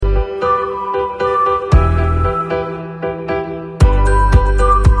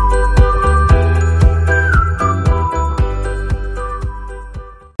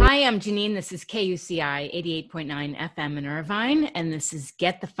This is KUCI 88.9 FM in Irvine, and this is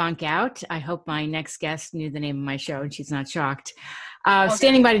Get the Funk Out. I hope my next guest knew the name of my show and she's not shocked. Okay.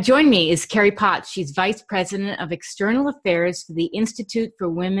 Standing by to join me is Keri Potts. She's Vice President of External Affairs for the Institute for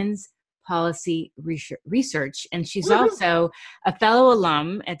Women's Policy Research, and she's also a fellow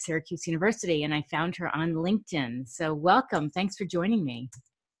alum at Syracuse University, and I found her on LinkedIn. So welcome. Thanks for joining me.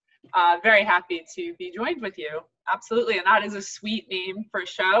 Very happy to be joined with you. Absolutely. And that is a sweet name for a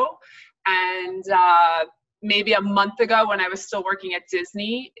show. And maybe a month ago when I was still working at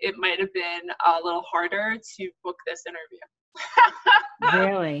Disney, it might have been a little harder to book this interview.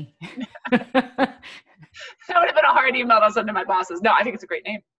 Really? That would have been a hard email to send to my bosses. No, I think it's a great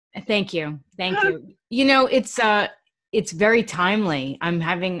name. Thank you. Thank you. You know, it's very timely. I'm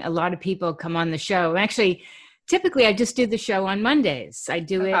having a lot of people come on the show. Actually, typically I just do the show on Mondays. I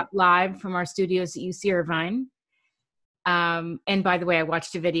do it live from our studios at UC Irvine. And by the way, I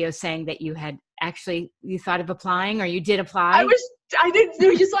watched a video saying that you thought of applying, or you did apply. I didn't know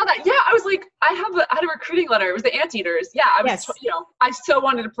you saw that. Yeah. I was like, I had a recruiting letter. It was the Anteaters. Yeah. I so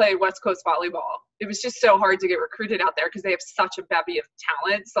wanted to play West Coast volleyball. It was just so hard to get recruited out there because they have such a bevy of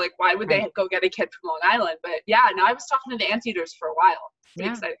talent. So like, why would they go get a kid from Long Island? But yeah, no, I was talking to the Anteaters for a while.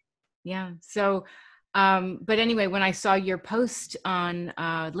 Pretty exciting. Yeah. So, but anyway, when I saw your post on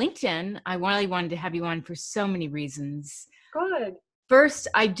LinkedIn, I really wanted to have you on for so many reasons. Good. First,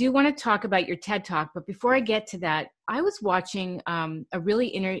 I do want to talk about your TED Talk, but before I get to that, I was watching a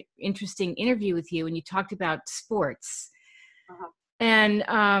really interesting interview with you, and you talked about sports. And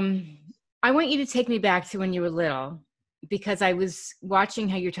I want you to take me back to when you were little, because I was watching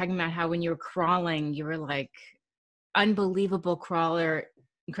how you're talking about how when you were crawling, you were like unbelievable crawler,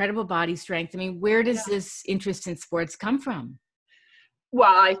 incredible body strength. I mean, where does this interest in sports come from?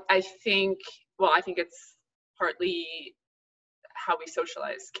 Well, I think it's partly how we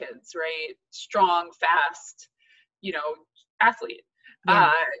socialize kids, right? Strong, fast, athlete.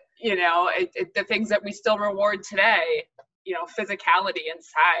 Yeah. The things that we still reward today, physicality and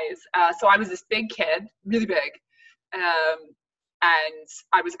size. So I was this big kid, really big. And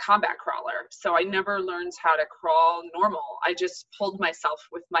I was a combat crawler. So I never learned how to crawl normal. I just pulled myself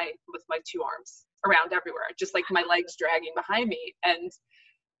with my two arms around everywhere, just like my legs dragging behind me. And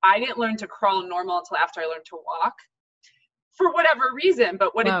I didn't learn to crawl normal until after I learned to walk, for whatever reason.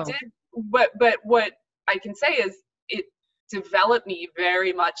 But what it did, what I can say is it developed me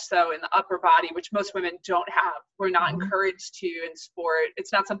very much so in the upper body, which most women don't have. We're not encouraged to in sport.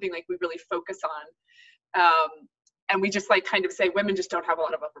 It's not something like we really focus on. And we just like kind of say women just don't have a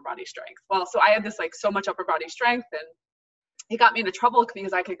lot of upper body strength. Well, so I had this like so much upper body strength, and it got me into trouble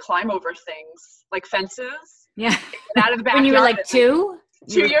because I could climb over things like fences. Yeah. Out of the backyard. When you were like 2?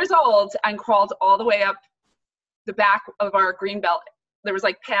 2 years old, and crawled all the way up the back of our green belt. There was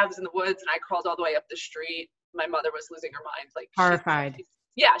like paths in the woods, and I crawled all the way up the street. My mother was losing her mind. Like horrified.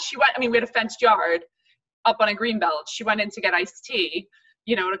 She went, we had a fenced yard up on a green belt. She went in to get iced tea,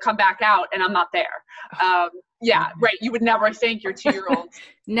 to come back out, and I'm not there. Right. You would never think your 2-year-old.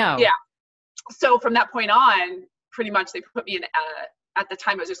 No. Yeah. So from that point on, pretty much they put me in, at the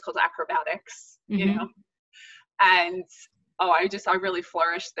time it was just called acrobatics, and I really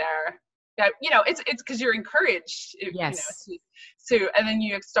flourished there. That, it's because you're encouraged, yes. And then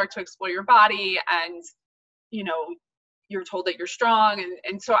you start to explore your body, and, you're told that you're strong.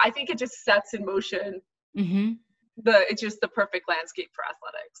 And so I think it just sets in motion it's just the perfect landscape for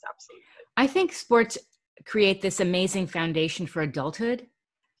athletics. Absolutely. I think sports create this amazing foundation for adulthood.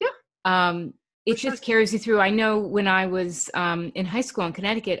 Yeah. It just carries you through. I know when I was in high school in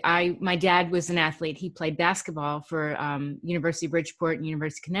Connecticut, my dad was an athlete. He played basketball for University of Bridgeport and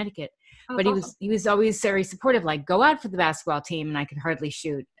University of Connecticut. But he was always very supportive, like go out for the basketball team, and I could hardly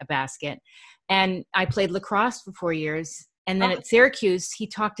shoot a basket. And I played lacrosse for 4 years. And then at Syracuse, he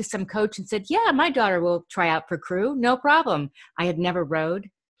talked to some coach and said, yeah, my daughter will try out for crew. No problem. I had never rowed.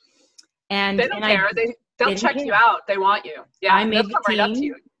 And they don't care. They'll check you out. They want you. Yeah. I made the team. Right up to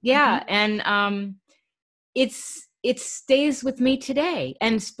you. Yeah. And it stays with me today.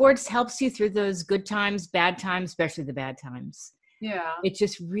 And sports helps you through those good times, bad times, especially the bad times. Yeah. It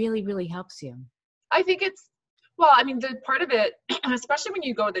just really, really helps you. I think the part of it, especially when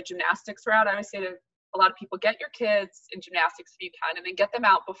you go the gymnastics route, I always say to a lot of people, get your kids in gymnastics if you can, and then get them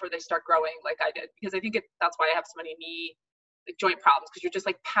out before they start growing like I did. Because I think that's why I have so many knee joint problems, because you're just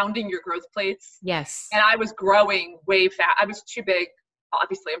like pounding your growth plates. Yes. And I was growing way fast. I was too big.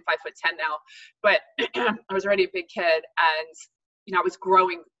 Obviously, I'm 5'10" now, but I was already a big kid, and I was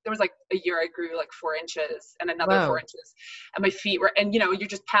growing. There was like a year I grew like 4 inches, and another 4 inches, and my feet were. And you're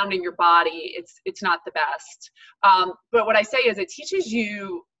just pounding your body. It's not the best. But what I say is, it teaches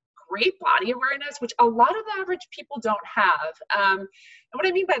you great body awareness, which a lot of the average people don't have. And what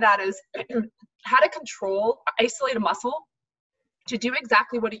I mean by that is how to isolate a muscle to do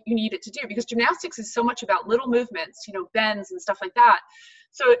exactly what you need it to do, because gymnastics is so much about little movements, bends and stuff like that.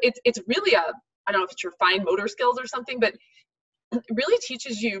 So it's really I don't know if it's your fine motor skills or something, but it really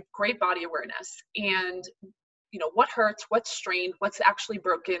teaches you great body awareness and, what hurts, what's strained, what's actually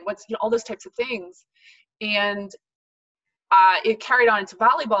broken, what's, all those types of things. And it carried on into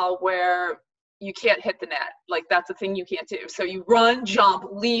volleyball where you can't hit the net. Like, that's a thing you can't do. So you run, jump,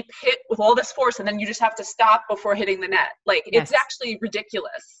 leap, hit with all this force, and then you just have to stop before hitting the net. Like, It's actually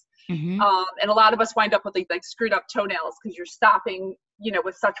ridiculous. Mm-hmm. And a lot of us wind up with like screwed up toenails because you're stopping,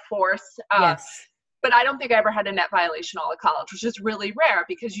 with such force. But I don't think I ever had a net violation all of college, which is really rare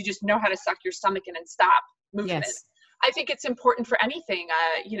because you just know how to suck your stomach in and stop movement. Yes. I think it's important for anything,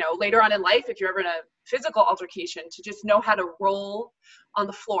 later on in life, if you're ever in a physical altercation, to just know how to roll on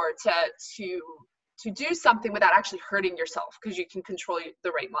the floor to do something without actually hurting yourself, because you can control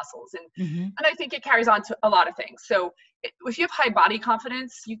the right muscles. And and I think it carries on to a lot of things. So if you have high body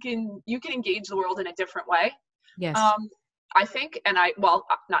confidence, you can engage the world in a different way. Yes. I think, I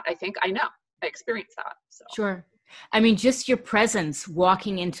know. I experienced that. So. Sure. I mean, just your presence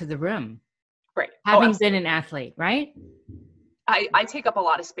walking into the room. Right. Having been an athlete, right? I take up a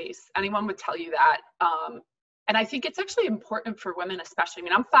lot of space. Anyone would tell you that. And I think it's actually important for women, especially. I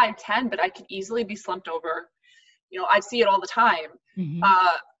mean, I'm 5'10", but I could easily be slumped over. I see it all the time. Mm-hmm.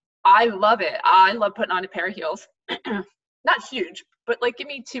 I love it. I love putting on a pair of heels. Not huge, but like give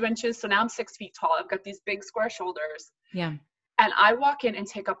me 2 inches. So now I'm 6 feet tall. I've got these big square shoulders. Yeah. And I walk in and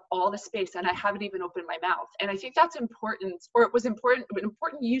take up all the space, and I haven't even opened my mouth. And I think that's important, or it was an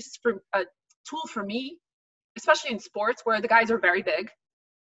important use for a tool for me, especially in sports where the guys are very big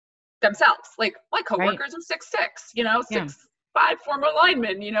themselves. Like my coworkers are 6'6", 6'5", former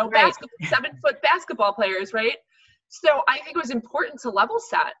linemen, right. 7-foot basketball players, right? So I think it was important to level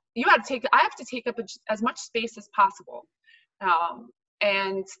set. I have to take up as much space as possible.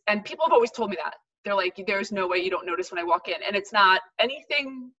 And people have always told me that. They're like, there's no way you don't notice when I walk in. And it's not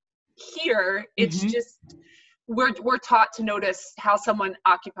anything here. It's just, we're taught to notice how someone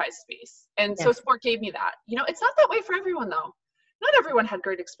occupies space. And so sport gave me that. It's not that way for everyone though. Not everyone had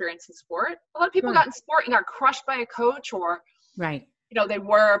great experience in sport. A lot of people got in sport and got crushed by a coach, or, they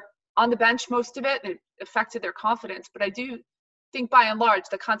were on the bench most of it, and it affected their confidence. But I do think by and large,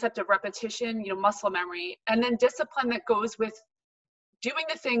 the concept of repetition, muscle memory, and then discipline that goes with doing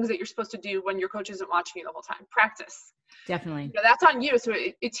the things that you're supposed to do when your coach isn't watching you the whole time. Practice. Definitely. That's on you. So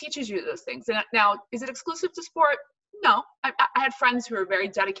it teaches you those things. And now, is it exclusive to sport? No. I had friends who were very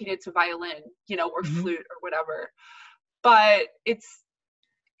dedicated to violin, or flute or whatever. But it's,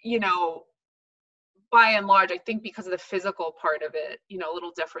 by and large, I think because of the physical part of it, a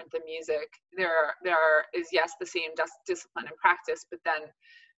little different than music, there is, yes, the same discipline and practice, but then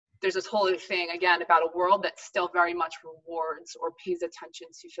there's this whole other thing, again, about a world that still very much rewards or pays attention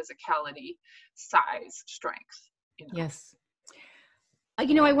to physicality, size, strength. Yes. I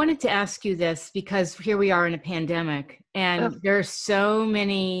wanted to ask you this because here we are in a pandemic, and there are so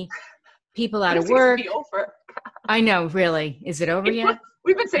many people out of work. It's over. I know, really. Is it over yet?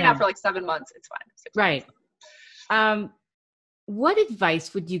 We've been saying that for like 7 months. It's fine. Right. What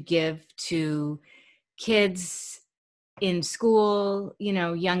advice would you give to kids in school,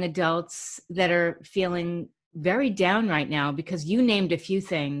 young adults that are feeling very down right now? Because you named a few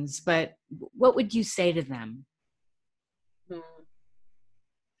things, but what would you say to them?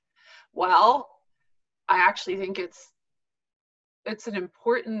 Well, I actually think it's an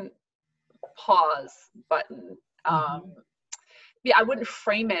important pause button. I wouldn't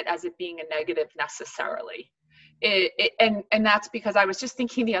frame it as it being a negative necessarily. And that's because I was just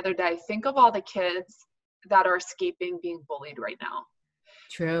thinking the other day, think of all the kids that are escaping being bullied right now.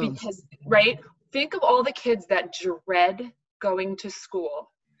 True. Because, right? Think of all the kids that dread going to school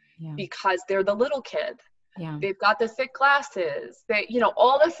because they're the little kid. Yeah. They've got the thick glasses. They,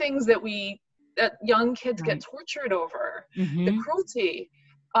 all the things that young kids get tortured over, the cruelty.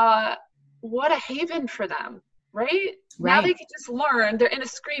 What a haven for them, right? Now they can just learn. They're in a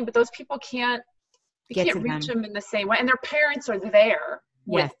screen, but those people can't reach them in the same way. And their parents are there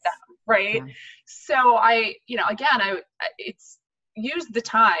with them. Right. Yeah. So it's use the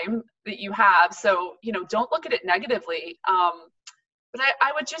time that you have. So, don't look at it negatively. But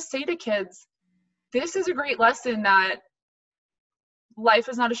I would just say to kids, this is a great lesson that life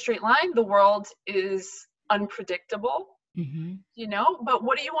is not a straight line. The world is unpredictable, but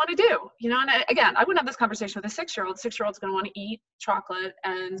what do you want to do? And again, I wouldn't have this conversation with a 6-year-old. 6-year-old's going to want to eat chocolate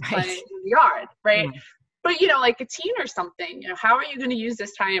and play in the yard. Right. Yeah. but like a teen or something, how are you going to use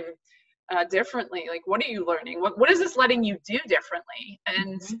this time differently? Like, what are you learning? What is this letting you do differently?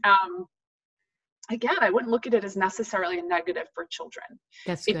 And again, I wouldn't look at it as necessarily a negative for children.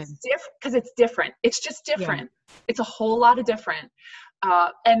 That's good. Because it's different. It's just different. Yeah. It's a whole lot of different.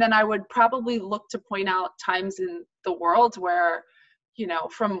 And then I would probably look to point out times in the world where,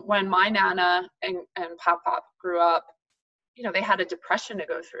 from when my Nana and Pop grew up, they had a depression to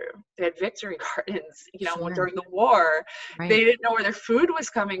go through. They had victory gardens, Sure. during the war. Right. They didn't know where their food was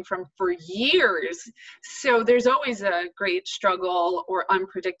coming from for years. So there's always a great struggle or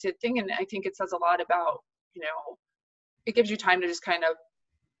unpredicted thing. And I think it says a lot about, it gives you time to just kind of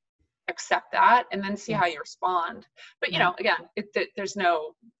accept that and then see how you respond. But, again, there's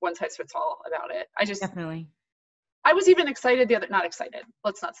no one size fits all about it. Definitely. I was even excited not excited.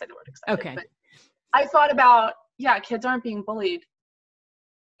 Let's not say the word excited. Okay. But I thought about, kids aren't being bullied.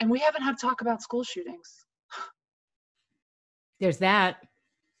 And we haven't had talk about school shootings. There's that.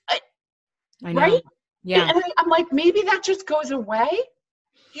 I know. Right? Yeah. And I'm like, maybe that just goes away.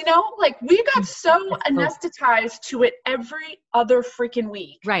 Like we got so anesthetized to it every other freaking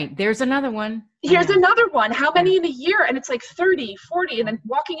week. Right. There's another one. Here's another one. How many in a year? And it's like 30, 40. And then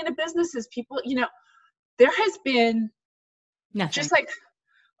walking into businesses, people, there has been nothing. Just like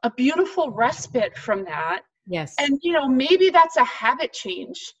a beautiful respite from that. Yes. And, maybe that's a habit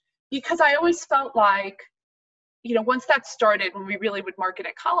change, because I always felt like, once that started, when we really would market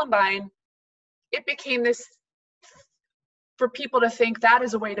at Columbine, it became this for people to think that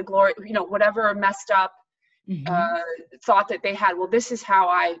is a way to glory, whatever messed up thought that they had. Well, this is how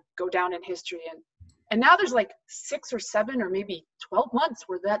I go down in history. And now there's like 6 or 7 or maybe 12 months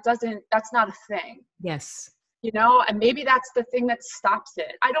where that's not a thing. Yes. And maybe that's the thing that stops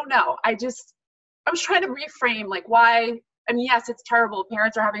it. I don't know. I was trying to reframe like why. I mean, yes, it's terrible.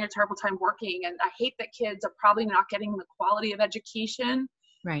 Parents are having a terrible time working, and I hate that kids are probably not getting the quality of education.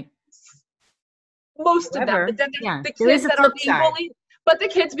 Right. Most of them. But then the kids that are being bullied, but the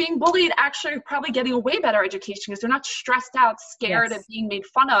kids being bullied actually are probably getting a way better education because they're not stressed out, scared of being made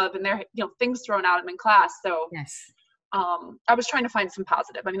fun of, and they're, things thrown at them in class. So yes. I was trying to find some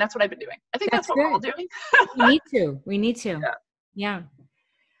positive. I mean, that's what I've been doing. I think that's what we're all doing. We need to. Yeah.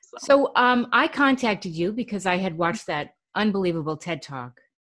 So I contacted you because I had watched that unbelievable TED Talk.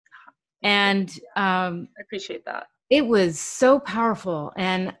 And I appreciate that. It was so powerful.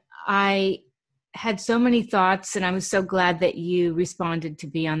 And I had so many thoughts, and I was so glad that you responded to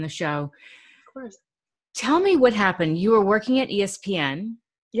be on the show. Of course. Tell me what happened. You were working at ESPN.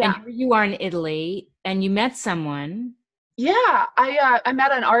 Yeah. And here you are in Italy, and you met someone. Yeah. I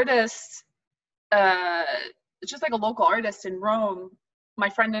met an artist, just like a local artist in Rome. My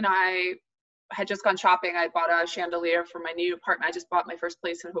friend and I had just gone shopping. I bought a chandelier for my new apartment. I just bought my first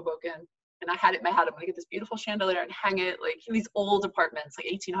place in Hoboken, and I had it in my head. I'm going to get this beautiful chandelier and hang it like in these old apartments, like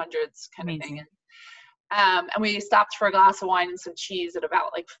 1800s kind of thing. And we stopped for a glass of wine and some cheese at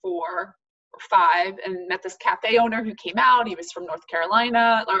about like 4 or 5, and met this cafe owner who came out. He was from North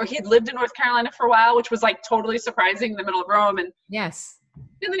Carolina, or he had lived in North Carolina for a while, which was like totally surprising in the middle of Rome. And yes.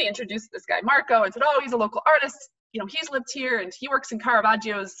 And then he introduced this guy, Marco, and said, oh, he's a local artist. He's lived here and he works in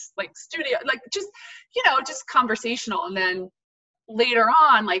Caravaggio's like studio, like just, just conversational. And then later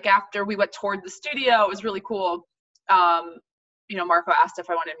on, like after we went toward the studio, it was really cool. Marco asked if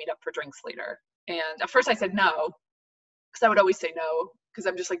I wanted to meet up for drinks later. And at first I said no, because I would always say no, because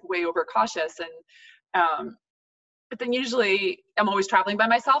I'm just like way overcautious. And, but then usually I'm always traveling by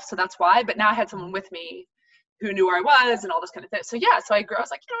myself. So that's why, but now I had someone with me who knew where I was and all this kind of thing. So yeah, so I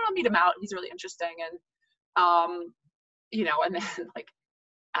was like, I'll meet him out. He's really interesting. And, and then like,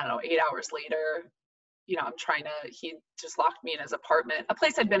 I don't know, 8 hours later, he just locked me in his apartment, a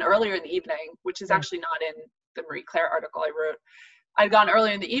place I'd been earlier in the evening, which is actually not in the Marie Claire article I wrote. I'd gone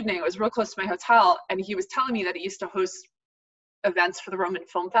earlier in the evening. It was real close to my hotel. And he was telling me that he used to host events for the Roman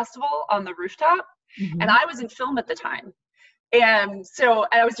Film Festival on the rooftop. Mm-hmm. And I was in film at the time. And so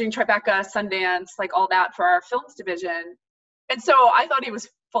I was doing Tribeca, Sundance, like all that for our films division. And so I thought he was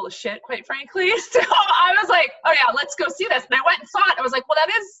full of shit, quite frankly. So I was like, oh yeah, let's go see this. And I went and saw it. I was like, well,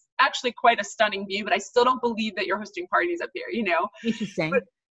 that is actually quite a stunning view, but I still don't believe that you're hosting parties up here, Interesting.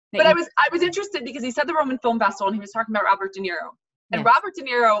 But I was interested because he said the Roman Film Festival and he was talking about Robert De Niro. And yes. Robert De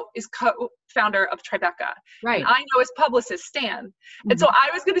Niro is co-founder of Tribeca. Right. And I know his publicist, Stan. Mm-hmm. And so I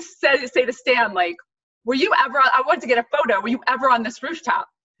was going to say to Stan, like, were you ever, I wanted to get a photo. Were you ever on this rooftop?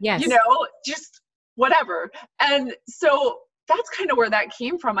 Yes. Just whatever. And so that's kind of where that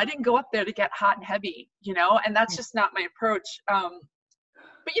came from. I didn't go up there to get hot and heavy, and that's just not my approach.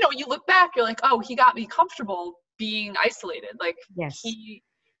 But, you look back, you're like, oh, he got me comfortable being isolated. Like yes. he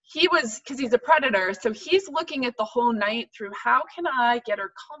he was, because he's a predator, so he's looking at the whole night through, how can I get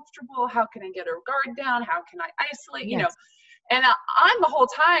her comfortable? How can I get her guard down? How can I isolate, you know? And I'm the whole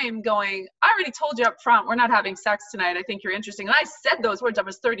time going, I already told you up front, we're not having sex tonight. I think you're interesting. And I said those words. I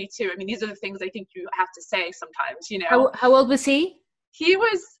was 32. I mean, these are the things I think you have to say sometimes, you know. How old was he?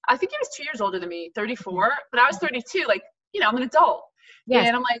 I think he was 2 years older than me, 34, but I was 32. Like, you know, I'm an adult. Yes.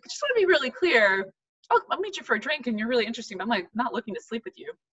 And I'm like, I just want to be really clear. Oh, I'll meet you for a drink and you're really interesting, but I'm like, not looking to sleep with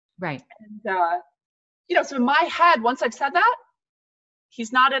you. Right. And, you know, so in my head, once I've said that,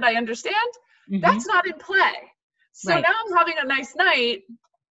 he's nodded, I understand. That's not in play. So now I'm having a nice night,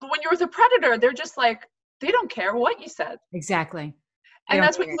 but when you're with a predator, they're just like, they don't care what you said. Exactly. And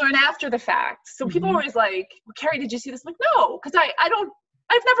that's what you learn after the fact. So people are always like, well, Keri, did you see this? I'm like, no, because I've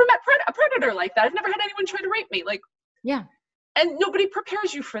never met a predator like that. I've never had anyone try to rape me. Like, yeah. And nobody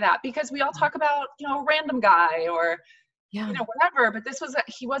prepares you for that, because we all talk about, you know, a random guy or, you know, whatever. But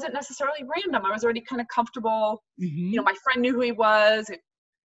he wasn't necessarily random. I was already kind of comfortable. You know, my friend knew who he was.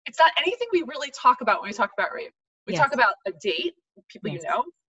 It's not anything we really talk about when we talk about rape. We talk about a date, people you know,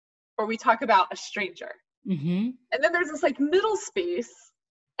 or we talk about a stranger. And then there's this like middle space.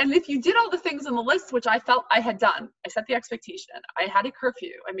 And if you did all the things on the list, which I felt I had done, I set the expectation, I had a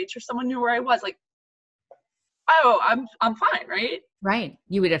curfew, I made sure someone knew where I was, like, oh, I'm fine, right? Right.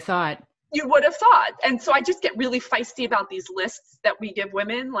 You would have thought. You would have thought. And so I just get really feisty about these lists that we give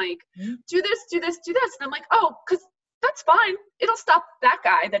women, like, do this, do this, do this. And I'm like, oh, because that's fine. It'll stop that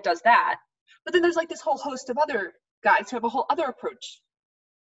guy that does that. But then there's like this whole host of other guys who have a whole other approach.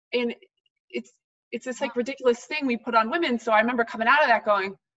 And it's this like ridiculous thing we put on women. So I remember coming out of that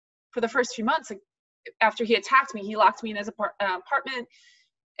going, for the first few months, like, after he attacked me, he locked me in his apartment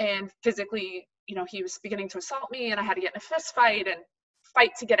and physically, you know, he was beginning to assault me, and I had to get in a fist fight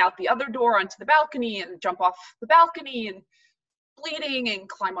to get out the other door onto the balcony and jump off the balcony and bleeding and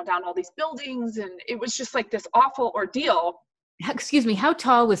climb on down all these buildings. And it was just like this awful ordeal. Excuse me, how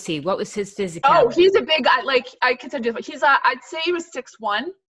tall was he? What was his physicality? Oh, he's a big guy. Like, I can tell you, I'd say he was 6'1",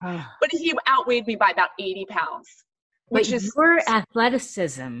 but he outweighed me by about 80 pounds. Which is your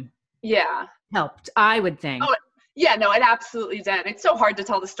athleticism. Yeah. Helped, I would think. Oh, yeah, no, it absolutely did. It's so hard to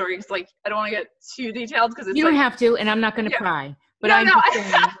tell the story because, like, I don't want to get too detailed because it's you don't have to, and I'm not going to pry. But no,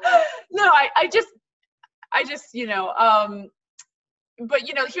 I just, you know, but,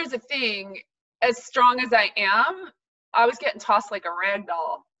 you know, here's the thing. As strong as I am, I was getting tossed like a rag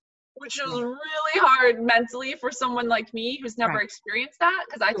doll, which was really hard mentally for someone like me who's never experienced that,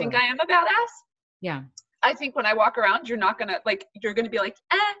 because I think I am a badass. Yeah. I think when I walk around, you're going to be like,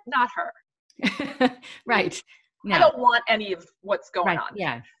 not her. Right. No. I don't want any of what's going on.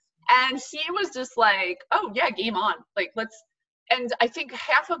 Yeah. And he was just like, oh yeah, game on. Like, and I think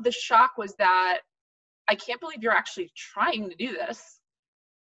half of the shock was that I can't believe you're actually trying to do this.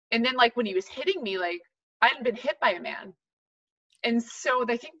 And then, like, when he was hitting me, like, I hadn't been hit by a man. And so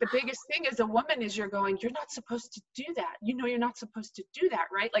I think the biggest thing as a woman is you're going, you're not supposed to do that. You know, you're not supposed to do that,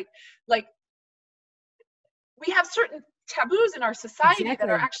 right? Like we have certain taboos in our society that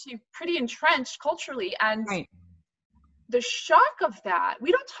are actually pretty entrenched culturally. And the shock of that,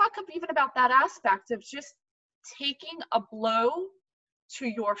 we don't talk even about that aspect of just taking a blow to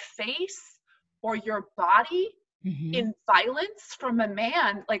your face or your body in violence from a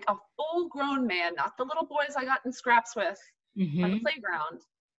man, like a full grown man, not the little boys I got in scraps with on the playground.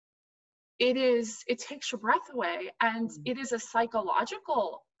 It takes your breath away, and it is a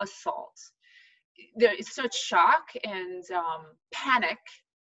psychological assault. There is such shock and panic,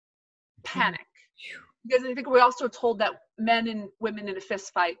 because I think we're also told that men and women in a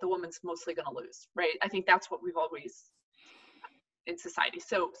fist fight, the woman's mostly going to lose, right? I think that's what we've always in society.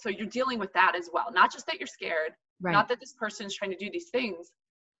 So you're dealing with that as well. Not just that you're scared, not that this person is trying to do these things,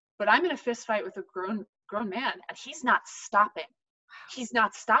 but I'm in a fist fight with a grown man, and he's not stopping. He's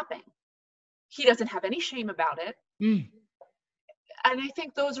not stopping. He doesn't have any shame about it. And I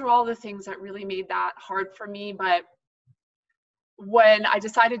think those are all the things that really made that hard for me. But when I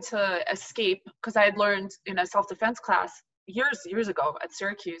decided to escape, because I had learned in a self-defense class years ago at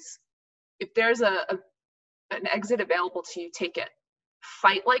Syracuse, if there's an exit available to you, take it.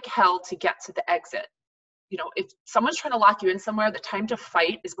 Fight like hell to get to the exit. You know, if someone's trying to lock you in somewhere, the time to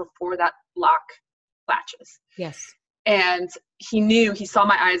fight is before that lock latches. Yes. And he saw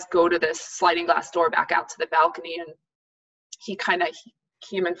my eyes go to this sliding glass door back out to the balcony, and he kind of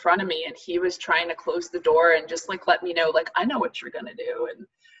came in front of me, and he was trying to close the door and just like let me know, like, I know what you're gonna do.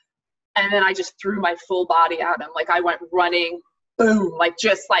 And then I just threw my full body at him. Like, I went running, boom, like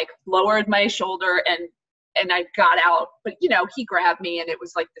just like lowered my shoulder and I got out. But, you know, he grabbed me, and it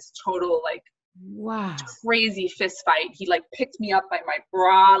was like this total like Wow. Crazy fist fight. He like picked me up by my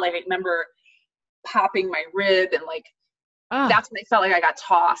bra. Like I remember popping my rib and like, that's when I felt like I got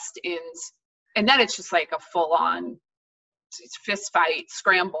tossed. And then it's just like a full on fist fight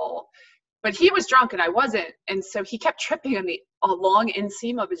scramble. But he was drunk and I wasn't. And so he kept tripping on a long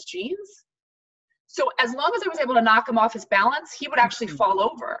inseam of his jeans. So as long as I was able to knock him off his balance, he would actually fall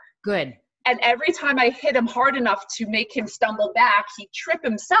over. Good. And every time I hit him hard enough to make him stumble back, he'd trip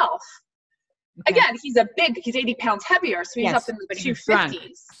himself. Okay. Again, he's 80 pounds heavier. So he's up in the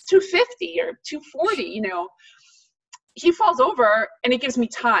 250s, 250 or 240, you know. He falls over and it gives me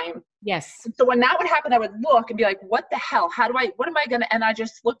time. Yes. So when that would happen, I would look and be like, what the hell? What am I going to, and I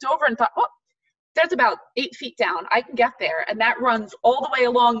just looked over and thought, oh, there's about 8 feet down. I can get there. And that runs all the way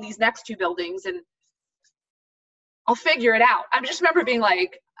along these next 2 buildings and I'll figure it out. I just remember being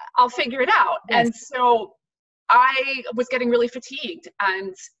like, I'll figure it out. Yes. And so I was getting really fatigued.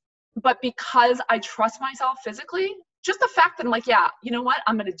 But because I trust myself physically, just the fact that I'm like, yeah, you know what?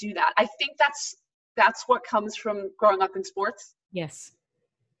 I'm going to do that. I think that's what comes from growing up in sports. Yes.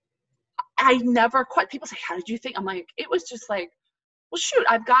 I never quite, people say, how did you think? I'm like, it was just like, well, shoot,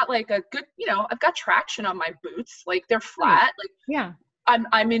 I've got like a good, I've got traction on my boots. Like they're flat. Like, yeah,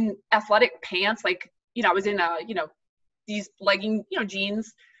 I'm in athletic pants. Like, I was in these legging,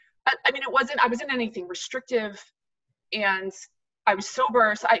 jeans. I mean, I wasn't anything restrictive and I was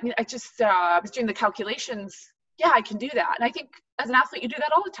sober. So I was doing the calculations. Yeah, I can do that. And I think as an athlete, you do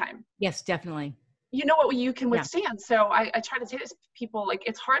that all the time. Yes, definitely. You know what you can withstand. Yeah. So I try to say this to people, like,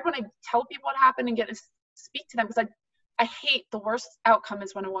 it's hard when I tell people what happened and get to speak to them because I hate, the worst outcome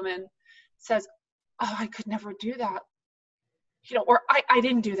is when a woman says, oh, I could never do that. Or I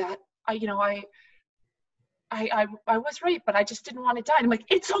didn't do that. I was raped, but I just didn't want to die. And I'm like,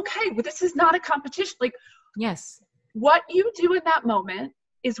 it's okay. But this is not a competition. Like, yes, what you do in that moment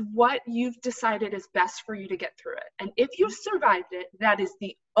is what you've decided is best for you to get through it. And if you survived it, that is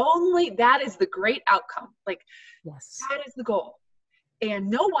the great outcome. Like, yes, that is the goal. And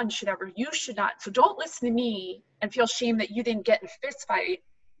no one you should not. So don't listen to me and feel shame that you didn't get in a fist fight.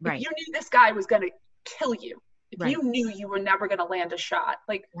 Right. If you knew this guy was going to kill you, if you knew you were never going to land a shot,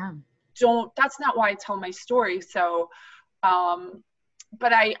 like, that's not why I tell my story. So,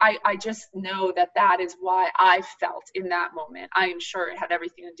 but I just know that is why I felt in that moment. I am sure it had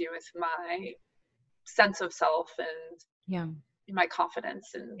everything to do with my sense of self and my confidence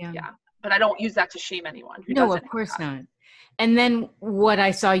and but I don't use that to shame anyone who doesn't. No, of course not. And then what I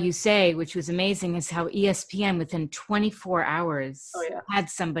saw you say, which was amazing, is how ESPN within 24 hours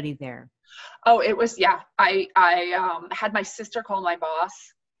had somebody there. Oh, it was, I had my sister call my boss.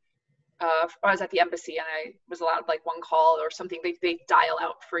 I was at the embassy and I was allowed like one call or something. They dial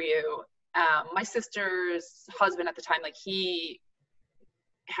out for you. My sister's husband at the time, like he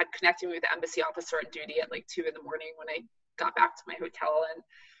had connected me with the embassy officer on duty at like 2 a.m. when I got back to my hotel. And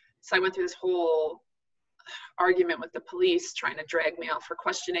so I went through this whole argument with the police trying to drag me out for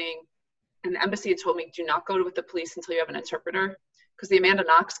questioning. And the embassy had told me, do not go with the police until you have an interpreter because the Amanda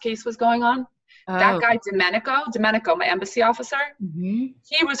Knox case was going on. Oh. That guy, Domenico, my embassy officer, he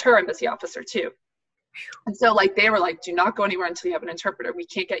was her embassy officer too. And so like, they were like, do not go anywhere until you have an interpreter. We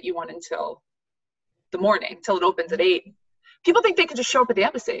can't get you one until the morning, till it opens at 8. People think they can just show up at the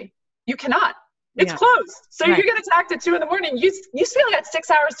embassy. You cannot. It's closed. So if you get attacked at 2 a.m, you still got 6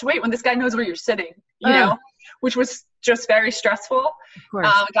 hours to wait when this guy knows where you're sitting, you know, which was just very stressful.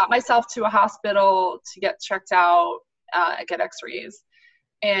 I got myself to a hospital to get checked out, get x-rays.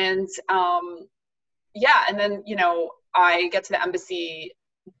 And, and then, I get to the embassy,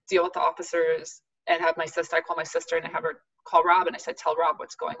 deal with the officers and have I call my sister and I have her call Rob. And I said, tell Rob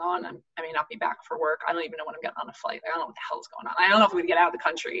what's going on. I may not be back for work. I don't even know when I'm getting on a flight. I don't know what the hell's going on. I don't know if we can get out of the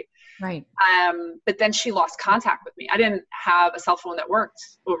country. Right. But then she lost contact with me. I didn't have a cell phone that worked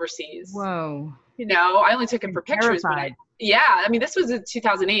overseas. Whoa. I only took it for pictures. This was in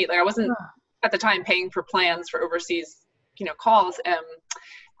 2008. Like I wasn't at the time paying for plans for overseas, calls. So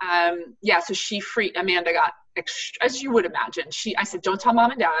Amanda got, as you would imagine, I said, don't tell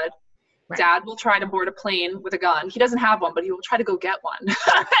mom and dad. Right. Dad will try to board a plane with a gun. He doesn't have one, but he will try to go get one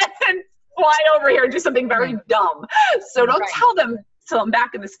and fly over here and do something very dumb. So don't tell them till I'm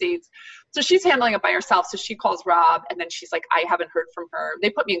back in the States. So she's handling it by herself. So she calls Rob and then she's like, I haven't heard from her. They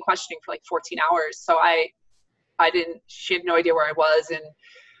put me in questioning for like 14 hours. So she had no idea where I was. And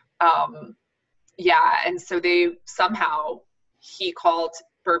and so he called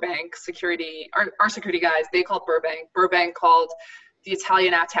Burbank security, our security guys, they called Burbank. Burbank called the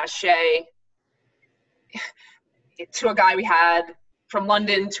Italian attaché to a guy we had from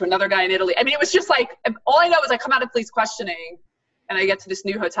London to another guy in Italy. I mean, it was just like, all I know is I come out of police questioning And I get to this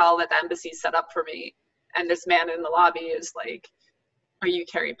new hotel that the embassy set up for me. And this man in the lobby is like, "Are you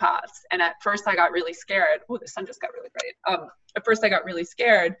Keri Potts?" And at first I got really scared. Oh, the sun just got really bright. At first I got really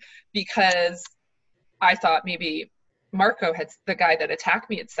scared because I thought maybe Marco the guy that attacked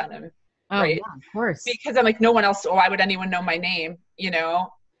me, had sent him. Oh, right? yeah, of course. Because I'm like, no one else, why would anyone know my name,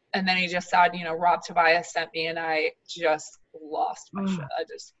 And then he just said, Rob Tobias sent me, and I just lost my shit. I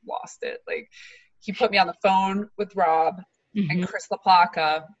just lost it. Like, he put me on the phone with Rob and Chris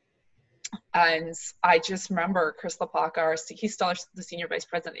LaPlaca. And I just remember Chris LaPlaca, he's still the senior vice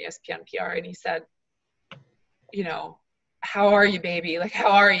president of ESPN PR, and he said, "How are you, baby? Like,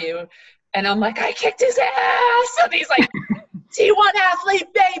 how are you?" And I'm like, "I kicked his ass." And he's like, "T1 athlete,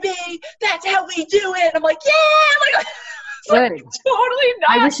 baby. That's how we do it." I'm like, "Yeah." Like, totally not.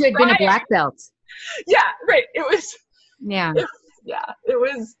 I wish you had been a black belt. Yeah, right. It was. Yeah. It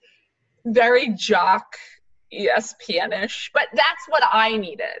was very jock ESPN-ish, but that's what I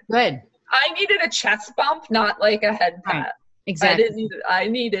needed. Good. I needed a chest bump, not like a head pat. Right. Exactly. I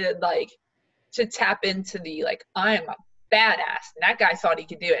needed like to tap into the like, I am a badass, and that guy thought he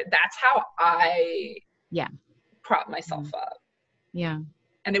could do it. That's how I prop myself up. Yeah.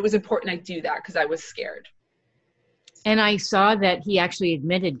 And it was important I do that because I was scared. And I saw that he actually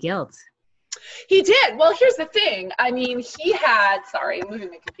admitted guilt. He did. Well, here's the thing. I mean, he had, sorry, I'm moving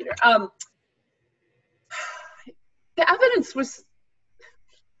my computer. The evidence was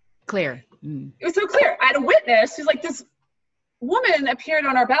clear. It was so clear. I had a witness who's like, this woman appeared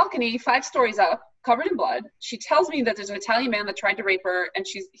on our balcony 5 stories up, covered in blood. She tells me that there's an Italian man that tried to rape her, and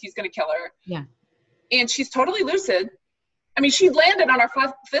he's going to kill her. Yeah. And she's totally lucid. I mean, she landed on our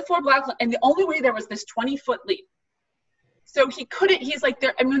 5th floor balcony, and the only way there was this 20-foot leap. So he couldn't, he's like,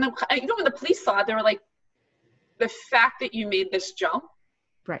 there. I mean, when the police saw it, they were like, the fact that you made this jump.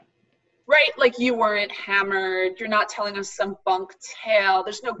 Right? Like, you weren't hammered. You're not telling us some bunk tale.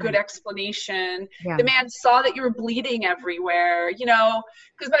 There's no good explanation. Yeah. The man saw that you were bleeding everywhere,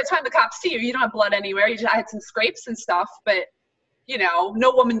 because by the time the cops see you, you don't have blood anywhere. You just had some scrapes and stuff, but,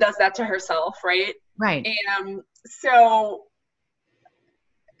 no woman does that to herself, right? Right. And so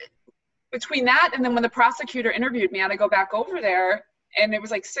between that and then when the prosecutor interviewed me, I had to go back over there, and it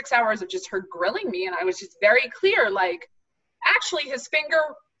was like 6 hours of just her grilling me, and I was just very clear, like, actually his finger,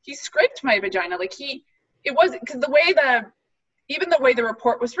 he scraped my vagina. Like, it wasn't, because even the way the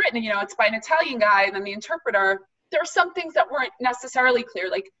report was written, it's by an Italian guy and then the interpreter, there are some things that weren't necessarily clear.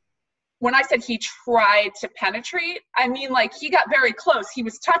 Like, when I said he tried to penetrate, I mean, like, he got very close. He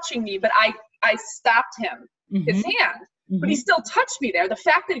was touching me, but I stopped him, his hand, but he still touched me there. The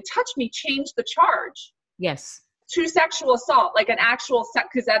fact that he touched me changed the charge. Yes. To sexual assault, like an actual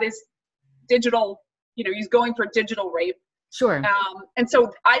because that is digital, he's going for digital rape. Sure. And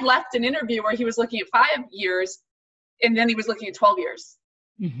so I left an interview where he was looking at 5 years, and then he was looking at 12 years.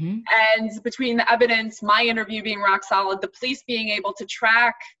 And between the evidence, my interview being rock solid, the police being able to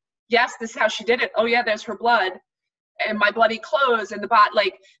track, yes, this is how she did it. Oh yeah, there's her blood and my bloody clothes and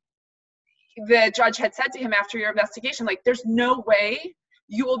like the judge had said to him after your investigation, like, there's no way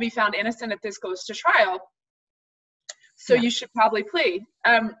you will be found innocent if this goes to trial. So you should probably plea.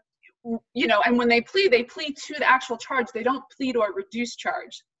 And when they plea to the actual charge. They don't plead to a reduced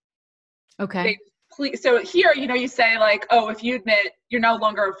charge. Okay. So here, you say like, oh, if you admit you're no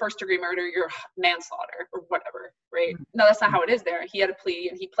longer a first-degree murder, you're manslaughter or whatever, right? No, that's not how it is there. He had a plea,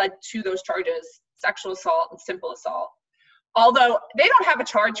 and he pled to those charges, sexual assault and simple assault. Although they don't have a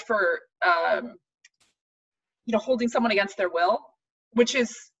charge for, holding someone against their will, which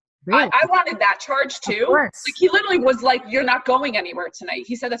is, really? I wanted that charge too. Like, he literally was like, "You're not going anywhere tonight."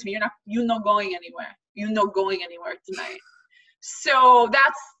 He said that to me. You're not going anywhere. You're not going anywhere tonight. So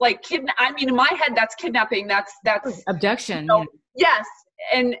that's like I mean, in my head, that's kidnapping. That's abduction. Yes.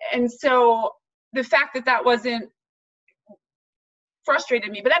 And so the fact that wasn't frustrated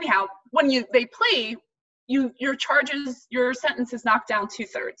me. But anyhow, when they plea, your sentence is knocked down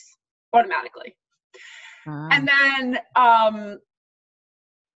 2/3 automatically. And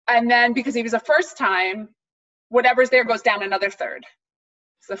then because he was a first time, whatever's there goes down another 1/3.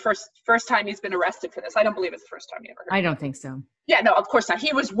 It's the first time he's been arrested for this. I don't believe it's the first time he ever heard. I don't think so. Yeah, no, of course not.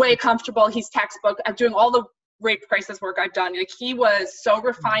 He was way comfortable. He's textbook. I'm doing all the rape crisis work I've done. Like, he was so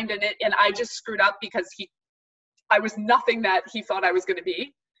refined in it, and I just screwed up because I was nothing that he thought I was going to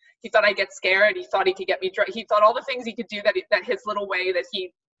be. He thought I'd get scared. He thought he could get me drunk. He thought all the things he could do that his little way that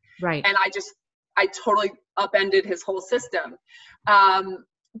he. Right. And I totally upended his whole system.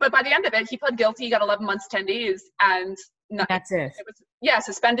 But by the end of it, he pled guilty. He got 11 months, 10 days, and that's it. It was,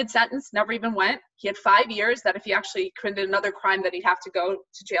 suspended sentence, never even went. He had 5 years that if he actually committed another crime, that he'd have to go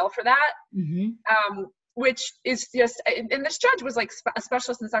to jail for that. which is just, and this judge was like a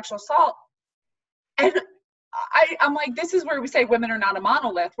specialist in sexual assault. And I'm like, this is where we say women are not a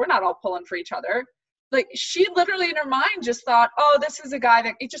monolith. We're not all pulling for each other. Like, she literally in her mind just thought, oh, this is a guy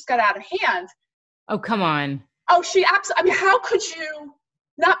that it just got out of hand. Oh, come on. Oh, she absolutely, I mean, how could you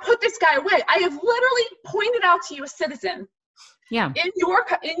not put this guy away? I have literally pointed out to you a citizen in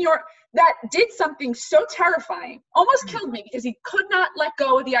your that did something so terrifying, almost killed me, because he could not let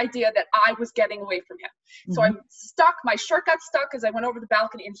go of the idea that I was getting away from him. Mm-hmm. So I'm stuck, my shirt got stuck as I went over the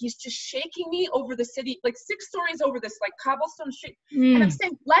balcony, and he's just shaking me over the city, like 6 stories over this like cobblestone street. And I'm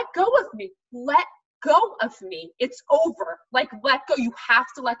saying, let go of me. Let go of me. It's over. Like, let go. You have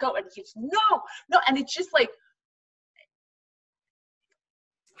to let go. And he's no. And it's just like,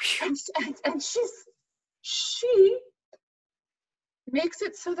 and she makes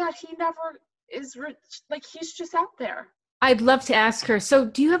it so that he never is like, he's just out there. I'd love to ask her. So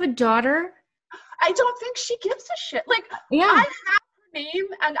do you have a daughter? I don't think she gives a shit. Like, yeah. I have her name,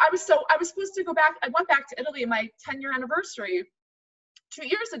 and I was supposed to go back. I went back to Italy, my 10-year anniversary 2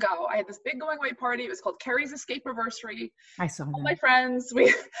 years ago. I had this big going away party. It was called Keri's Escape Anniversary. I saw that. All my friends,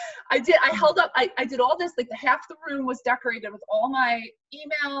 I did all this, like half the room was decorated with all my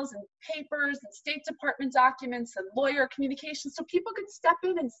emails and papers and State Department documents and lawyer communications, so people could step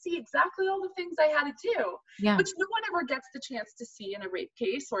in and see exactly all the things I had to do, which no one ever gets the chance to see in a rape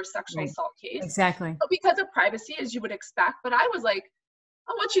case or a sexual assault case. Exactly. But because of privacy, as you would expect. But I was like,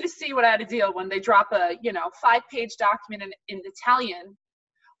 I want you to see what I had to deal when they drop a 5-page document in Italian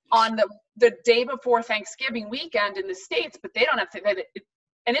on the day before Thanksgiving weekend in the States, but they don't have to,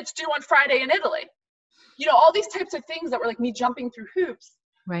 and it's due on Friday in Italy. All these types of things that were like me jumping through hoops.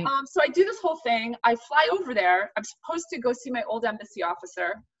 Right. So I do this whole thing. I fly over there. I'm supposed to go see my old embassy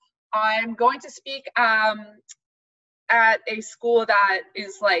officer. I'm going to speak at a school that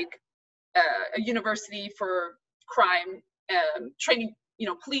is like a university for crime, training,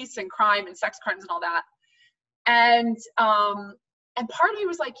 police and crime and sex crimes and all that. And part of me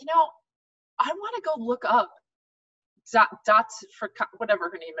was like, I want to go look up Dots for whatever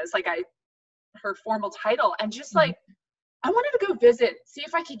her name is, like her formal title, and just like, I wanted to go visit, see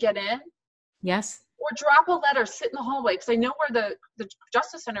if I could get in. Yes. Or drop a letter, sit in the hallway, because I know where the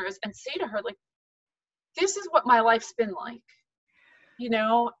Justice Center is, and say to her, like, this is what my life's been like, and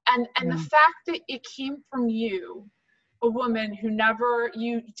the fact that it came from you, a woman who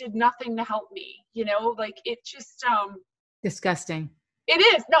you did nothing to help me, like, it just disgusting. It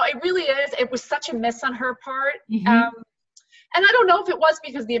is. No, it really is. It was such a miss on her part. And I don't know if it was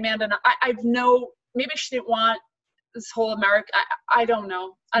because the Amanda, maybe she didn't want this whole America. I don't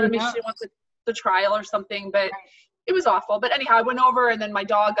know. I don't know if she didn't want the trial or something, but it was awful. But anyhow, I went over, and then my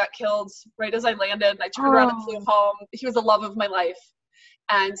dog got killed right as I landed. I turned around and flew home. He was the love of my life.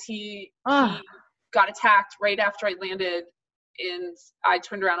 And he got attacked right after I landed, and I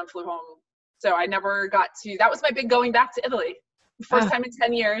turned around and flew home. So I never got to, that was my big going back to Italy. First time in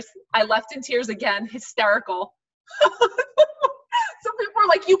 10 years. I left in tears again, hysterical. Some people are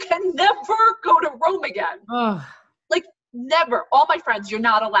like, you can never go to Rome again. Like, never. All my friends, you're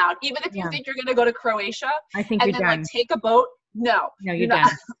not allowed. Even if you think you're going to go to Croatia, I think and you're then done. Like take a boat. No, you're done.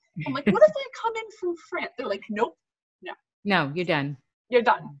 I'm like, what if I come in from France? They're like, nope. No, you're done. You're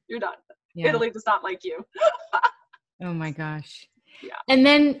done. You're done. Yeah. Italy does not like you. Oh my gosh. Yeah. And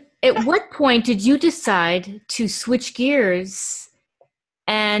then at what point did you decide to switch gears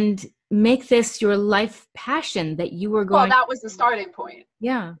and make this your life passion that you were going? Well, that was the starting point.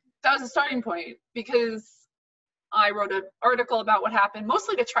 Yeah. That was the starting point, because I wrote an article about what happened,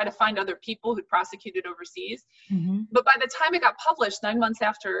 mostly to try to find other people who prosecuted overseas. But by the time it got published, 9 months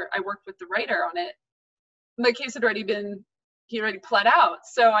after I worked with the writer on it, my case had he already pled out.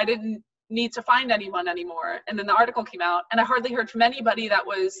 So I didn't need to find anyone anymore. And then the article came out, and I hardly heard from anybody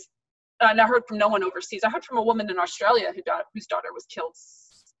and I heard from no one overseas. I heard from a woman in Australia whose daughter was killed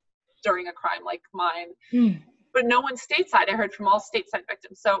during a crime like mine, but no one stateside. I heard from all stateside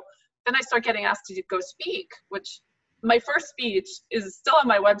victims. So then I start getting asked to go speak, which my first speech is still on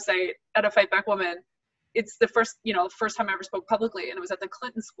my website at A Fight Back Woman. It's the first time I ever spoke publicly, and it was at the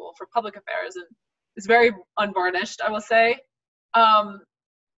Clinton School for Public Affairs, and it's very unvarnished, I will say.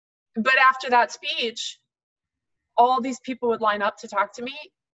 But after that speech, all these people would line up to talk to me,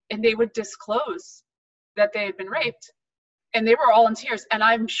 and they would disclose that they had been raped. And they were all in tears. And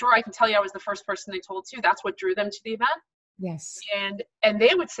I'm sure I can tell you I was the first person they told too. That's what drew them to the event. Yes. And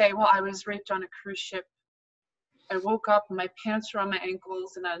they would say, well, I was raped on a cruise ship. I woke up and my pants were on my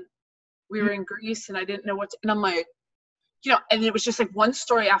ankles, and then we were in Greece, and I didn't know and I'm like, and it was just like one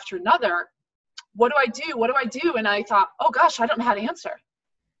story after another. What do I do? What do I do? And I thought, oh gosh, I don't know how to answer.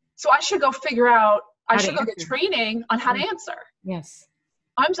 So I should go figure out I should go get training on how to answer. Yes.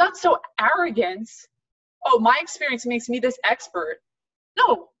 I'm not so arrogant. Oh, my experience makes me this expert.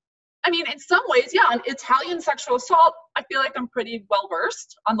 No. I mean, in some ways, yeah, on Italian sexual assault, I feel like I'm pretty well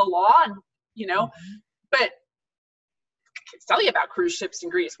versed on the law and, but I can tell you about cruise ships in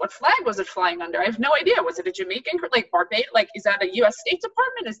Greece. What flag was it flying under? I have no idea. Was it a Jamaican, like Barbados? Like, is that a U.S. State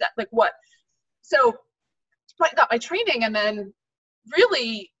Department? Is that like what? So I got my training, and then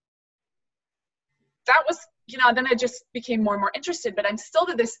really that was, then I just became more and more interested, but I'm still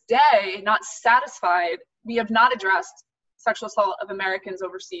to this day not satisfied. We have not addressed sexual assault of Americans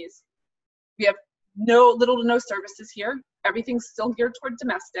overseas. We have little to no services here. Everything's still geared toward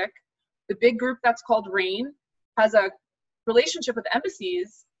domestic. The big group that's called RAIN has a relationship with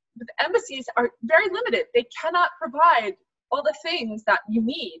embassies, but the embassies are very limited. They cannot provide all the things that you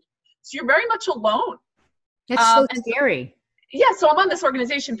need. So you're very much alone. That's so scary. Yeah, so I'm on this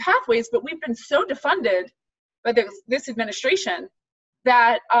organization, Pathways, but we've been so defunded by this administration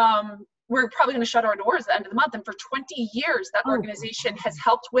that we're probably going to shut our doors at the end of the month. And for 20 years, that organization has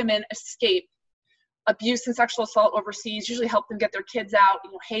helped women escape abuse and sexual assault overseas, usually help them get their kids out,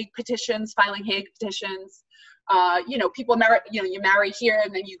 Hague petitions, filing Hague petitions. People marry, you marry here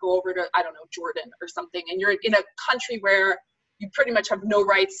and then you go over to, I don't know, Jordan or something. And you're in a country where you pretty much have no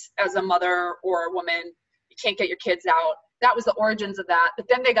rights as a mother or a woman. You can't get your kids out. That was the origins of that. But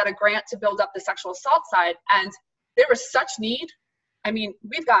then they got a grant to build up the sexual assault side. And there was such need. I mean,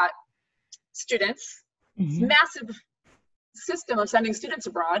 we've got students, massive system of sending students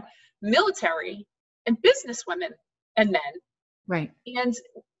abroad, military and business women and men. Right. And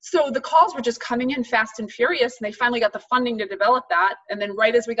so the calls were just coming in fast and furious, and they finally got the funding to develop that. And then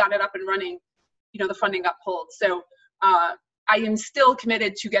right as we got it up and running, the funding got pulled. So I am still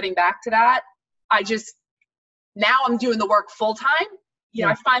committed to getting back to that. Now I'm doing the work full time.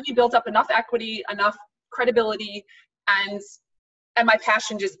 I finally built up enough equity, enough credibility, and my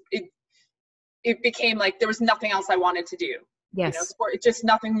passion just, it became like there was nothing else I wanted to do. Yes. It's just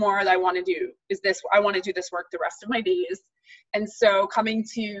nothing more that I want to do is this. I want to do this work the rest of my days. And so coming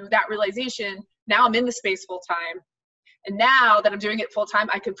to that realization, now I'm in the space full time. And now that I'm doing it full time,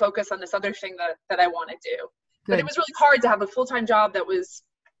 I can focus on this other thing that I want to do. Good. But it was really hard to have a full-time job that was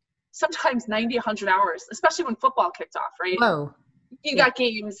sometimes 90, 100 hours, especially when football kicked off, right? Whoa. You got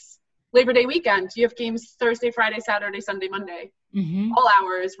games Labor Day weekend. You have games Thursday, Friday, Saturday, Sunday, Monday. All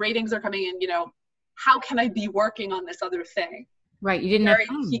hours. Ratings are coming in, how can I be working on this other thing? Right. You didn't have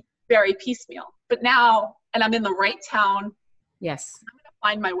time. Very piecemeal. But now, and I'm in the right town. Yes. I'm going to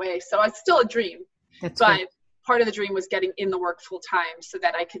find my way. So it's still a dream. But part of the dream was getting in the work full time so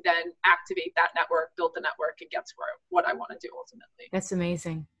that I could then activate that network, build the network, and get to what I want to do ultimately. That's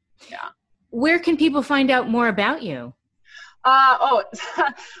amazing. Yeah. Where can people find out more about you? Well,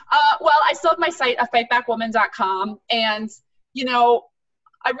 I still have my site, fightbackwoman.com. And,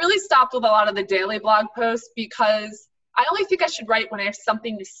 I really stopped with a lot of the daily blog posts because I only think I should write when I have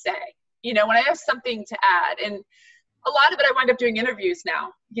something to say, when I have something to add. And a lot of it, I wind up doing interviews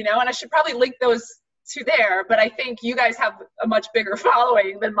now, and I should probably link those to there, but I think you guys have a much bigger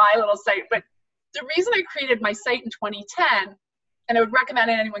following than my little site. But the reason I created my site in 2010, and I would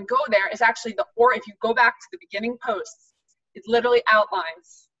recommend anyone go there, is actually if you go back to the beginning posts, it literally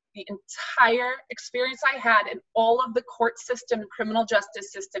outlines the entire experience I had in all of the court system, criminal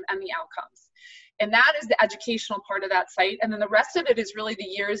justice system, and the outcomes. And that is the educational part of that site. And then the rest of it is really the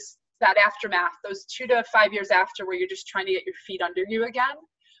years, that aftermath, those 2 to 5 years after, where you're just trying to get your feet under you again.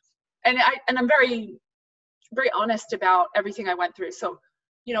 And I'm very, very honest about everything I went through. So,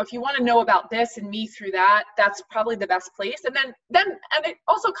 if you want to know about this and me through that, that's probably the best place. And then it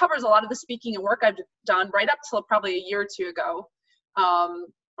also covers a lot of the speaking and work I've done right up till probably a year or two ago.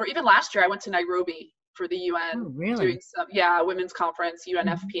 Or even last year, I went to Nairobi for the UN. Oh, really? Doing some, women's conference,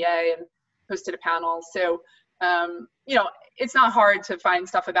 UNFPA, and hosted a panel. So, it's not hard to find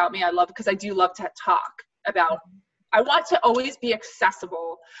stuff about me. Because I do love to talk about, I want to always be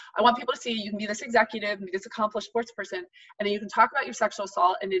accessible. I want people to see you can be this executive, be this accomplished sports person, and then you can talk about your sexual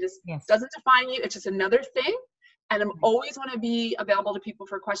assault, and it doesn't define you. It's just another thing. And I'm always want to be available to people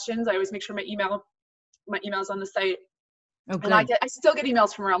for questions. I always make sure my email's on the site. Oh, good. And I still get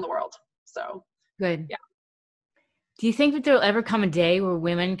emails from around the world. So good. Yeah. Do you think that there'll ever come a day where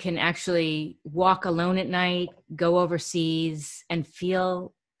women can actually walk alone at night, go overseas, and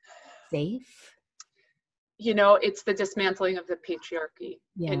feel safe? It's the dismantling of the patriarchy.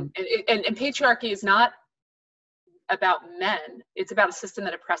 Yeah. And patriarchy is not about men. It's about a system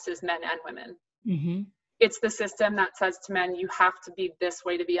that oppresses men and women. Mm-hmm. It's the system that says to men, you have to be this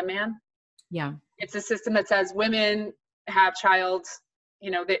way to be a man. Yeah. It's a system that says women have child,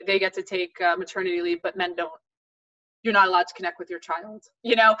 they get to take maternity leave, but men don't. You're not allowed to connect with your child,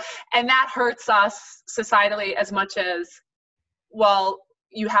 and that hurts us societally as much as, well,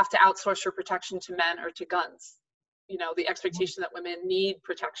 you have to outsource your protection to men or to guns. The expectation that women need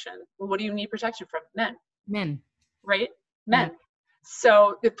protection. Well, what do you need protection from? Men. Right? Men. Yeah.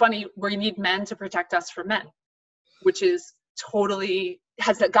 So it's funny, we need men to protect us from men, which is totally,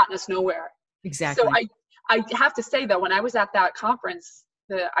 has gotten us nowhere. Exactly. So I have to say, though, when I was at that conference,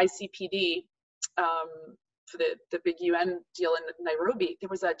 the ICPD, for the big UN deal in Nairobi, there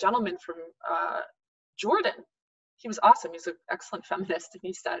was a gentleman from Jordan. He was awesome. He's an excellent feminist. And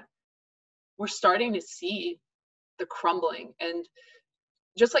he said, we're starting to see the crumbling. And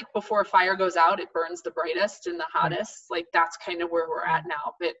just like before a fire goes out, it burns the brightest and the hottest. Like that's kind of where we're at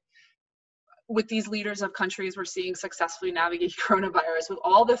now. But with these leaders of countries we're seeing successfully navigate coronavirus, with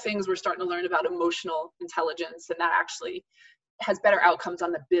all the things we're starting to learn about emotional intelligence, and that actually has better outcomes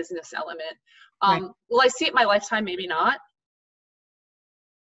on the business element. Right. Will I see it in my lifetime? Maybe not.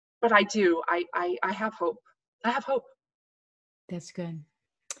 But I do. I have hope. I have hope. That's good.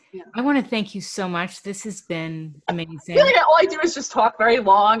 Yeah. I want to thank you so much. This has been amazing. I feel like all I do is just talk very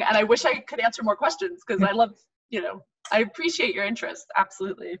long, and I wish I could answer more questions because I love, I appreciate your interest.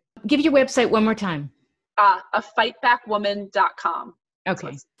 Absolutely. Give your website one more time. Afightbackwoman.com.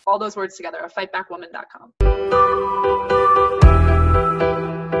 Okay. So all those words together, afightbackwoman.com.